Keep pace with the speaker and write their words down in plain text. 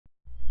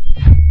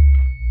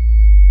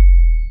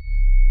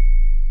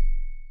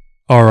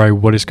Alright,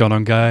 what is going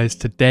on, guys?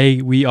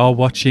 Today we are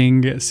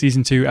watching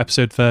Season 2,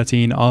 Episode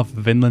 13 of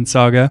Vinland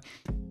Saga.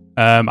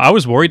 I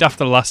was worried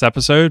after the last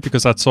episode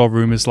because I saw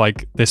rumors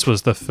like this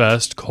was the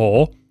first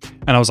core.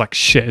 And I was like,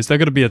 shit, is there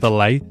going to be a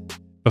delay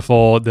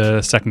before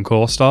the second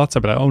core starts?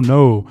 I'd be like, oh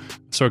no,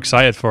 I'm so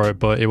excited for it.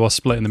 But it was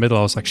split in the middle.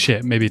 I was like,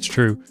 shit, maybe it's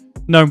true.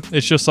 No,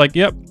 it's just like,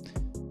 yep,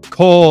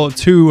 Core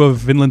 2 of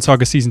Vinland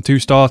Saga Season 2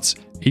 starts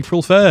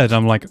April 3rd.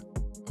 I'm like,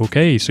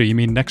 okay, so you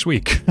mean next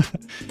week?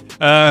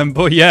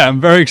 But yeah, I'm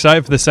very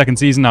excited for the second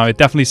season now. It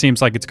definitely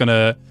seems like it's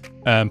gonna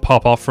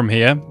pop off from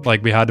here.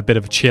 Like we had a bit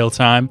of a chill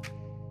time,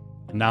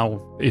 and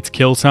now it's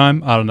kill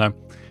time. I don't know.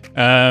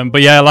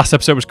 But yeah, last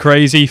episode was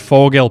crazy.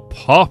 Thorgil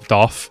popped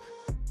off.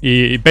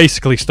 He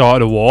basically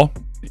started a war.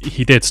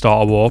 He did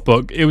start a war,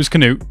 but it was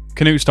Canute.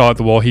 Canute started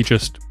the war. He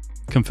just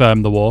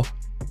confirmed the war.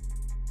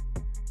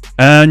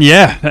 And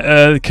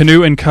yeah,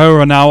 Canute and co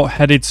are now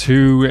headed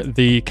to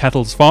the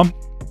Kettle's farm.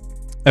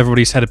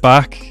 Everybody's headed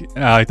back.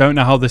 I don't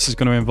know how this is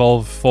going to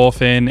involve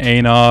Thorfinn,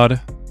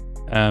 Einar.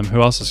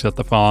 Who else has got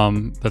the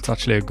farm that's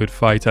actually a good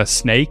fighter?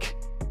 Snake.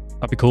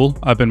 That'd be cool.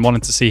 I've been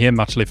wanting to see him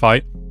actually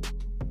fight.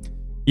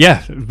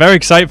 Yeah, very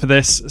excited for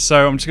this.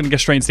 So I'm just going to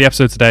get straight into the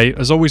episode today.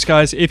 As always,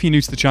 guys, if you're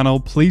new to the channel,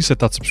 please hit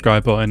that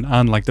subscribe button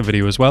and like the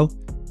video as well.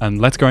 And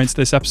let's go into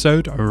this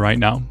episode right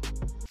now.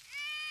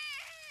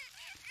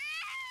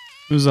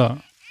 Who's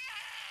that?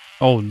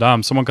 Oh,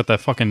 damn. Someone got their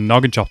fucking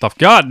noggin chopped off.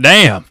 God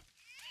damn.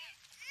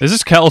 Is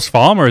this Kettle's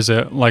farm or is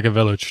it like a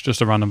village?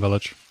 Just a random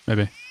village,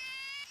 maybe.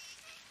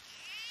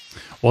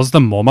 Was the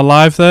mum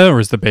alive there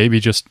or is the baby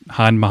just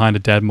hiding behind a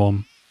dead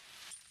mum?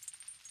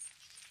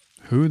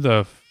 Who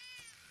the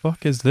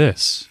fuck is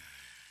this?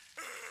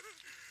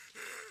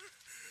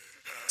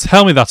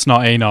 Tell me that's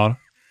not Einar.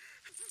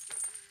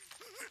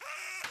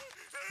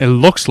 It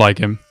looks like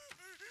him.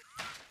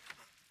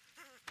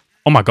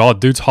 Oh my god,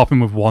 dude's hopping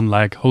with one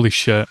leg. Holy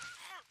shit.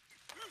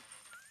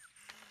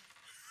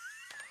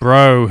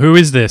 Bro, who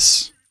is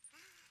this?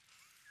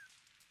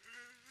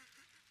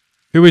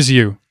 Who is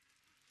you?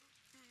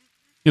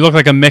 You look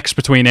like a mix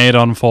between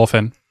Adon and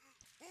Thorfinn.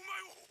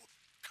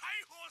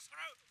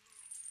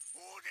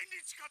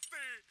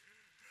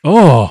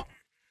 Oh!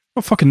 Got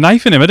a fucking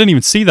knife in him. I didn't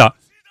even see that.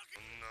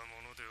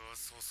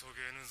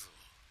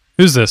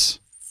 Who's this?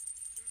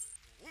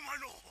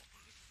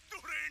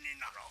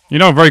 You're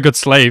not a very good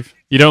slave.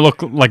 You don't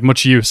look like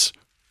much use.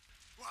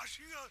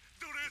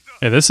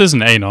 Yeah, this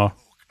isn't Einar.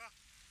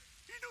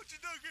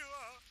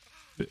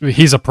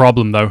 He's a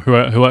problem, though,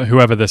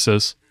 whoever this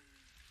is.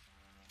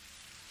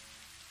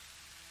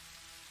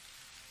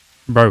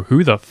 Bro,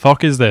 who the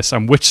fuck is this?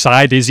 And which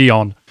side is he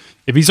on?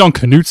 If he's on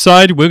Canute's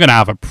side, we're gonna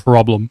have a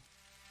problem.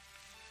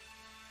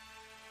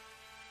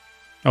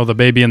 Oh, the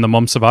baby and the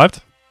mum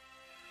survived?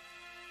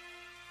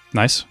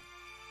 Nice.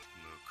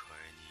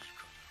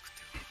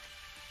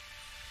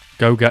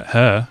 Go get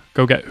her.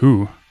 Go get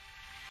who?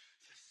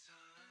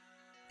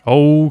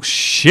 Oh,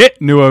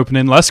 shit! New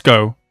opening. Let's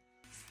go.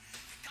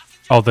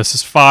 Oh, this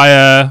is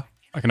fire.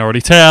 I can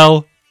already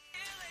tell.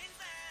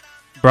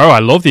 Bro, I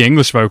love the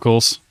English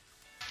vocals.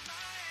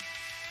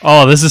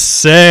 Oh, this is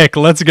sick.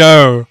 Let's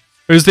go.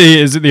 Is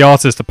it the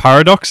artist? The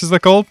Paradox, is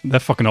that called? They're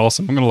fucking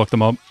awesome. I'm going to look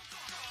them up.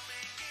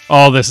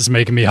 Oh, this is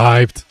making me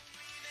hyped.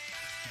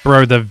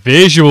 Bro, the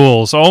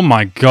visuals. Oh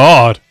my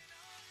god.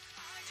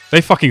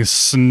 They fucking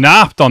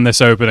snapped on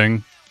this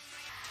opening.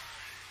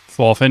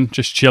 Thorfinn,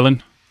 just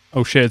chilling.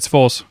 Oh shit, it's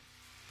Thor's.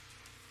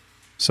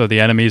 So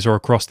the enemies are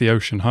across the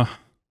ocean, huh?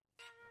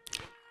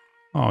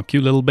 Oh,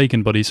 cute little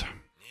bacon buddies.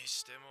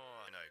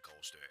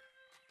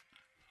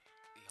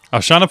 I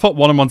was trying to put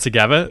one and one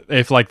together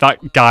if like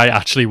that guy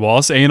actually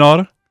was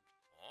Einar.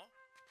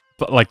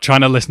 But like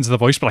trying to listen to the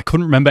voice, but I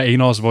couldn't remember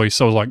Einar's voice,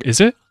 so I was like, is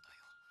it?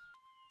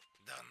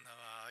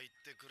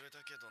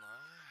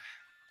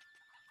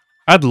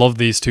 I'd love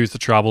these two to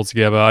travel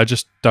together. I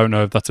just don't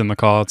know if that's in the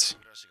cards.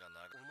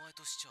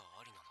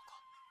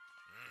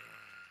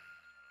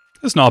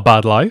 It's not a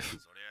bad life.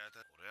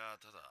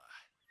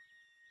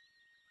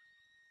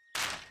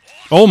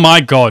 Oh my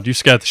god, you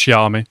scared the shit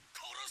out of me.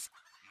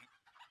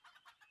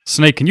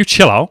 Snake, can you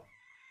chill out?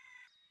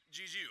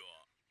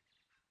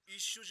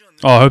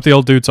 Oh, I hope the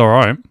old dude's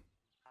alright.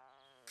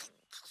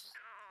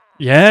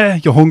 Yeah,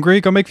 you're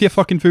hungry? Go make your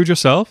fucking food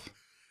yourself.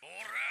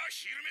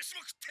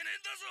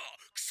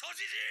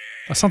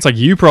 That sounds like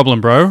you problem,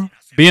 bro.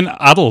 Be an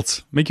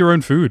adult. Make your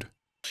own food.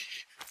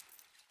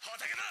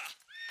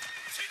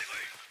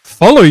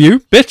 Follow you?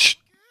 Bitch!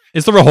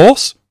 Is there a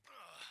horse?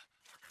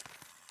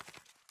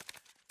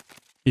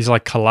 He's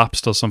like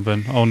collapsed or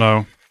something. Oh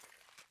no.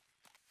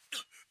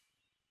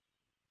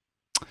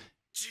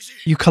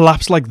 You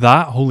collapsed like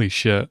that? Holy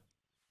shit.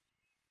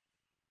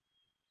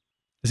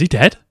 Is he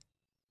dead?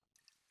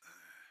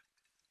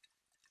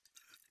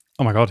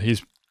 Oh my god,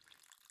 he's...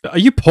 Are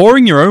you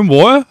pouring your own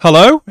water?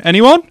 Hello?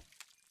 Anyone?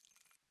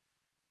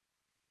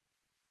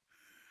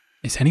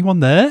 Is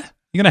anyone there?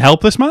 You gonna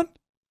help this man?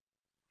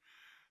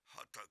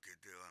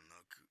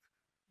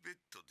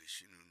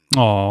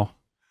 Aww.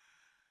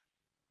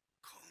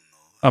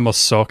 That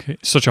must suck. He's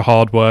such a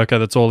hard worker.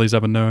 That's all he's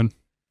ever known.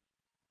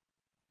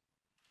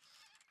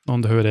 I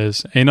wonder who it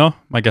is. Einar?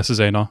 My guess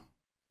is Einar.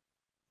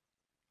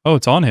 Oh,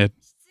 it's on here.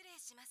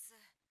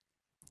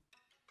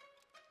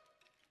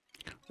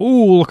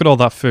 Ooh, look at all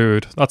that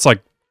food. That's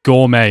like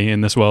gourmet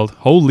in this world.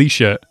 Holy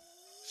shit.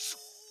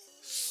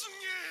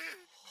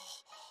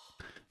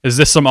 Is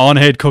this some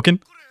Arnheid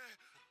cooking?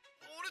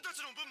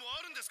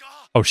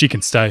 Oh, she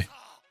can stay.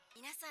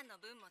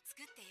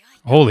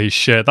 Holy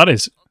shit, that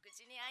is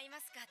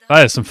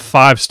some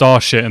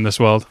 5-star shit in this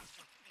world.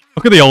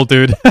 Look at the old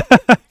dude.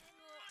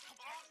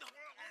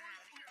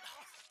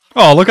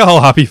 Oh, look at how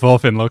happy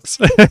Thorfinn looks.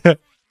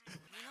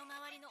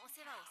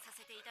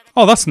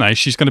 Oh, that's nice.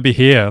 She's going to be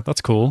here. That's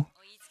cool.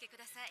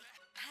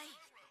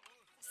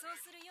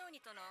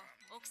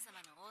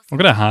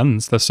 Look at her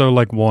hands. They're so,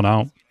 like, worn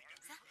out.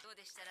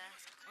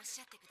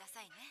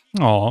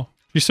 Aw,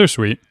 she's so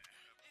sweet.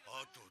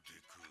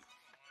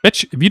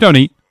 Bitch, if you don't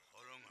eat...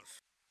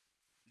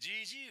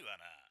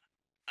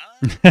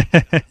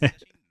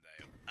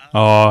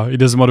 Oh, he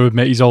doesn't want to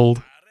admit he's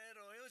old.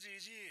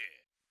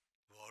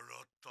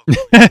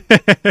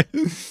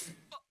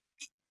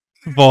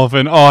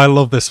 Thorfinn. Oh, I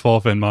love this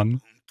Thorfinn,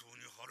 man.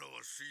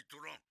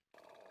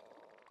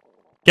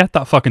 Get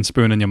that fucking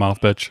spoon in your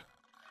mouth, bitch.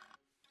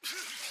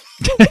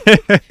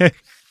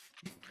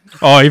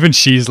 Oh, even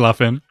she's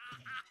laughing.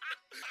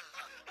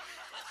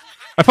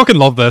 I fucking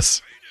love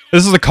this.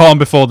 This is the calm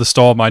before the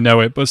storm, I know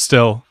it, but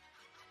still.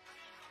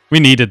 We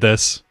needed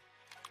this.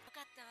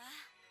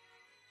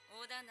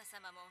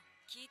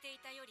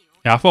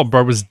 Yeah, I thought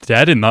bro was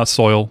dead in that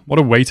soil. What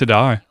a way to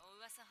die.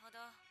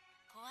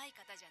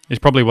 It's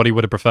probably what he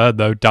would have preferred,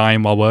 though,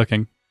 dying while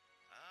working.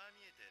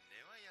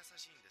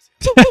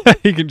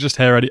 He can just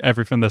hear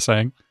everything they're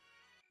saying.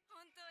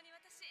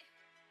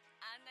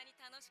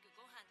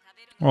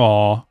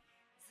 Aw.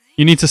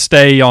 You need to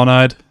stay,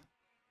 Arnheid.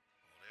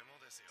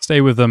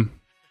 Stay with them.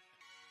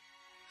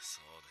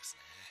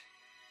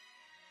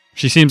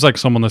 She seems like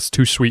someone that's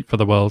too sweet for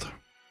the world.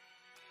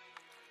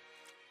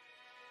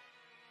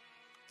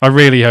 I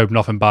really hope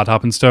nothing bad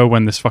happens to her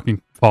when this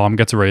fucking farm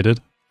gets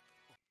raided.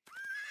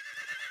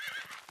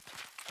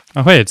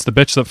 Oh hey, it's the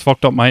bitch that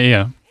fucked up my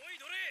ear.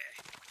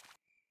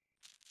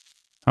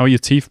 How are your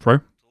teeth, bro?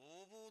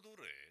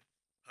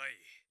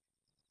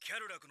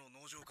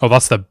 Oh,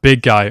 that's the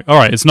big guy.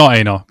 Alright, it's not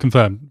Einar.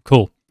 Confirmed.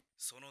 Cool.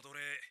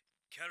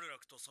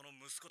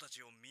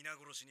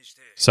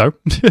 So?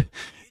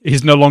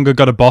 He's no longer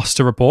got a boss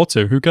to report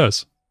to. Who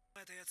cares?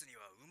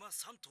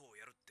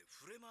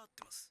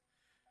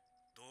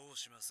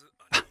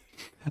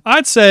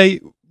 I'd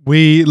say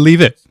we leave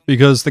it,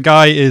 because the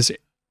guy is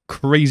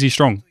crazy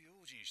strong.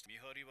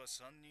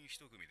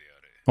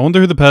 I wonder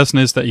who the person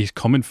is that he's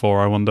coming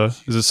for, I wonder.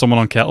 Is it someone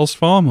on Kettle's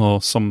farm,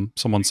 or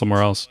someone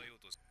somewhere else?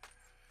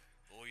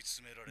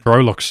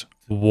 Bro looks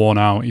worn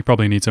out. He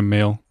probably needs a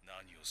meal.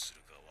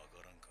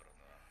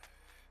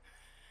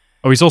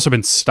 Oh, he's also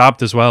been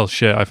stabbed as well.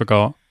 Shit, I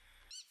forgot.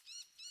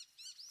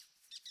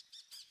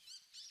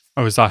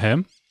 Oh, is that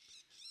him?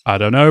 I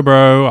don't know,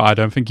 bro. I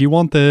don't think you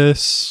want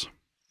this.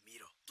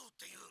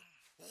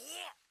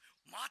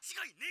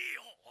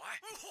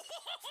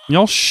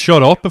 Y'all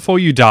shut up before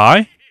you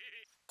die?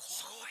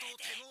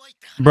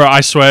 Bro, I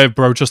swear if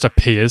bro just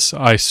appears.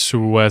 I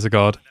swear to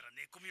God.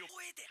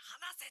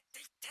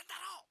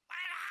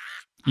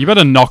 You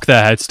better knock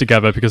their heads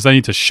together because they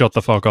need to shut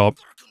the fuck up.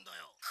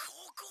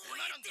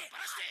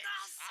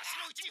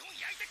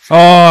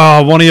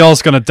 Oh, one of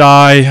y'all's gonna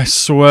die, I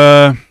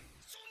swear.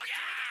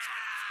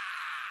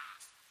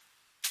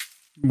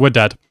 We're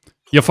dead.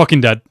 You're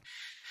fucking dead.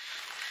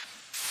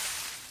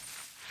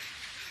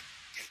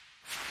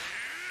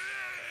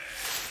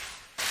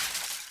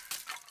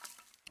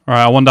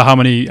 Alright, I wonder how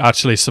many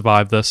actually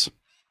survived this.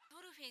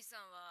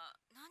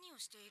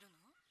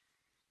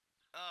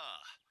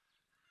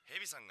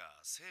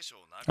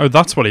 Oh,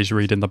 that's what he's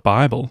reading, the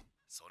Bible.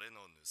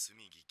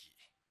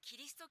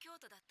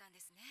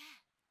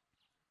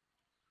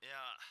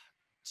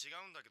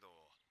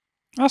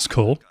 That's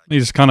cool.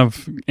 He's kind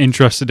of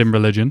interested in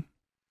religion.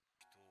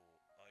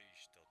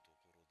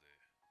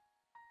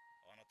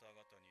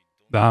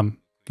 Damn,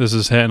 this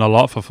is hitting a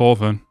lot for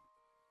Thorfinn.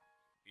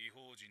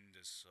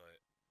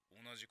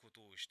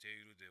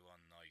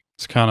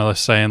 It's kind of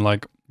saying,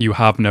 like, you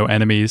have no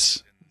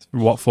enemies.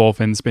 What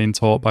Thorfinn's being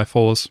taught by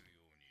Thors.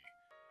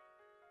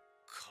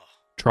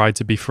 Try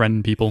to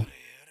befriend people.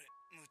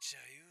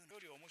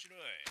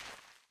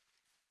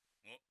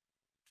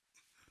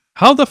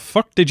 How the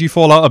fuck did you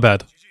fall out of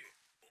bed?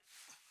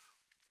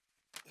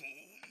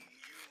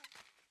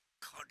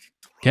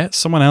 Get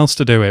someone else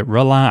to do it.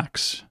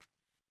 Relax.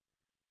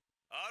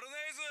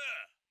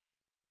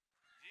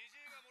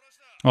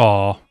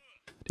 Aw. Do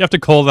you have to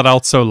call that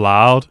out so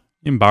loud?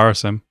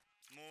 Embarrass him.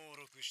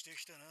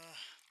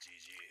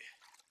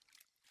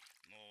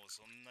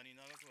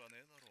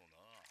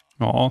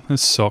 Aw,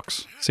 this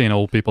sucks. Seeing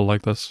old people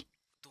like this.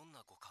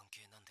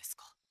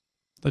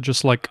 They're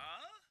just like...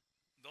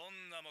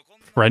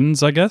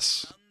 friends, I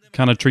guess?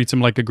 Kind of treats him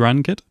like a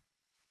grandkid?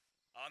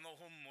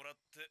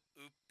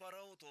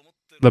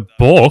 The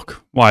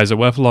book? Why, is it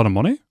worth a lot of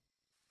money?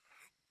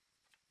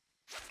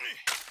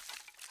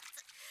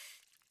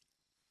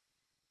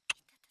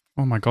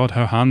 Oh my god,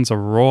 her hands are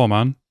raw,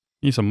 man.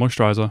 Need some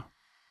moisturizer.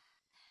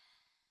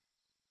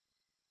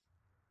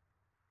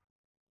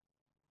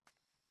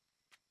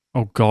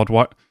 Oh god,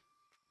 what?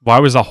 Why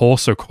was that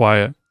horse so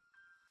quiet?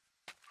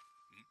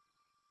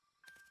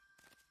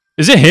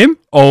 Is it him?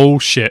 Oh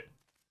shit.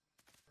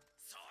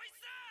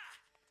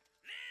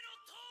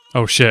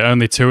 Oh shit,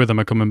 only 2 of them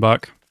are coming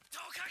back.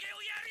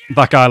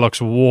 That guy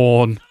looks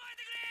worn.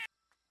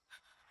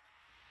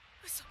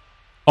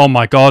 Oh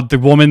my god, the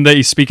woman that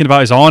he's speaking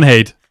about is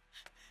Arnheid.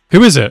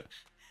 Who is it?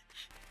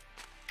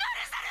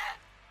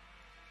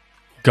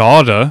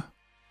 GARDAR?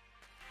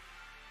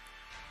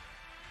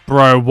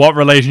 Bro, what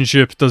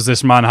relationship does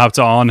this man have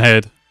to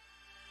Arnheid?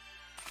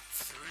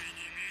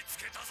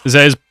 Is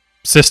that his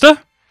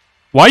sister?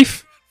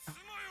 Wife?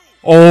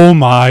 Oh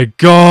my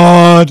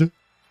god.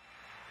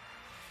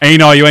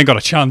 Einar, you ain't got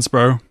a chance,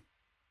 bro.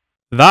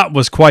 That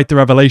was quite the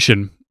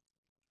revelation.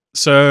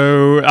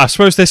 So, I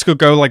suppose this could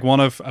go like one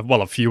of,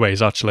 well, a few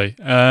ways, actually.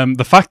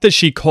 The fact that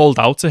she called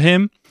out to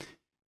him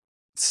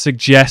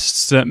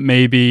suggests that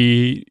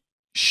maybe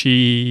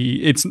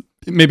it's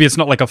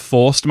not like a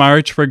forced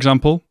marriage, for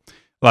example.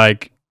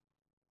 Like,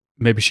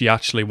 maybe she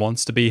actually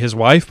wants to be his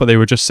wife, but they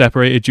were just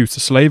separated due to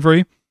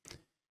slavery.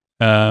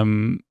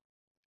 Doesn't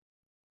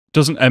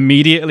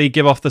immediately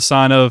give off the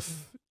sign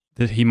of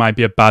that he might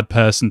be a bad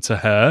person to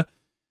her,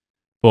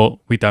 but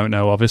we don't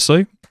know,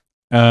 obviously.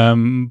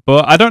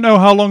 But I don't know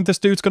how long this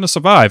dude's going to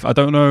survive. I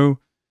don't know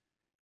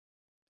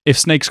if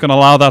Snake's going to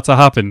allow that to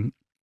happen.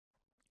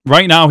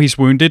 Right now, he's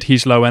wounded.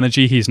 He's low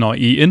energy. He's not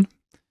eating.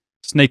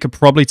 Snake could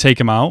probably take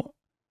him out.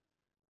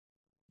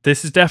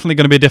 This is definitely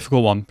going to be a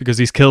difficult one because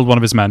he's killed one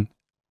of his men.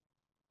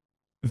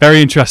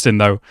 Very interesting,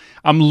 though.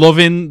 I'm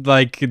loving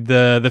like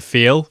the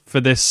feel for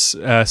this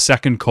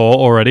second core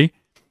already.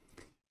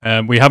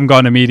 We haven't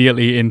gone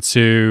immediately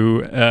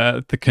into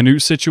the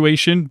Canute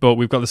situation, but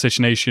we've got the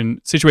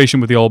situation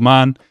with the old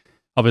man.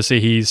 Obviously,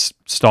 he's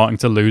starting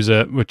to lose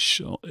it,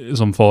 which is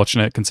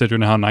unfortunate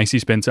considering how nice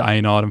he's been to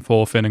Einar and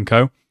Thorfinn and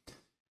co.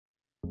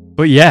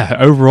 But yeah,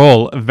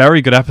 overall, a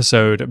very good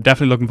episode. I'm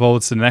definitely looking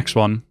forward to the next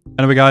one.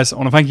 Anyway, guys, I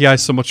want to thank you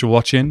guys so much for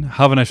watching.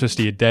 Have a nice rest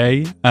of your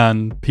day,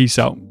 and peace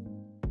out.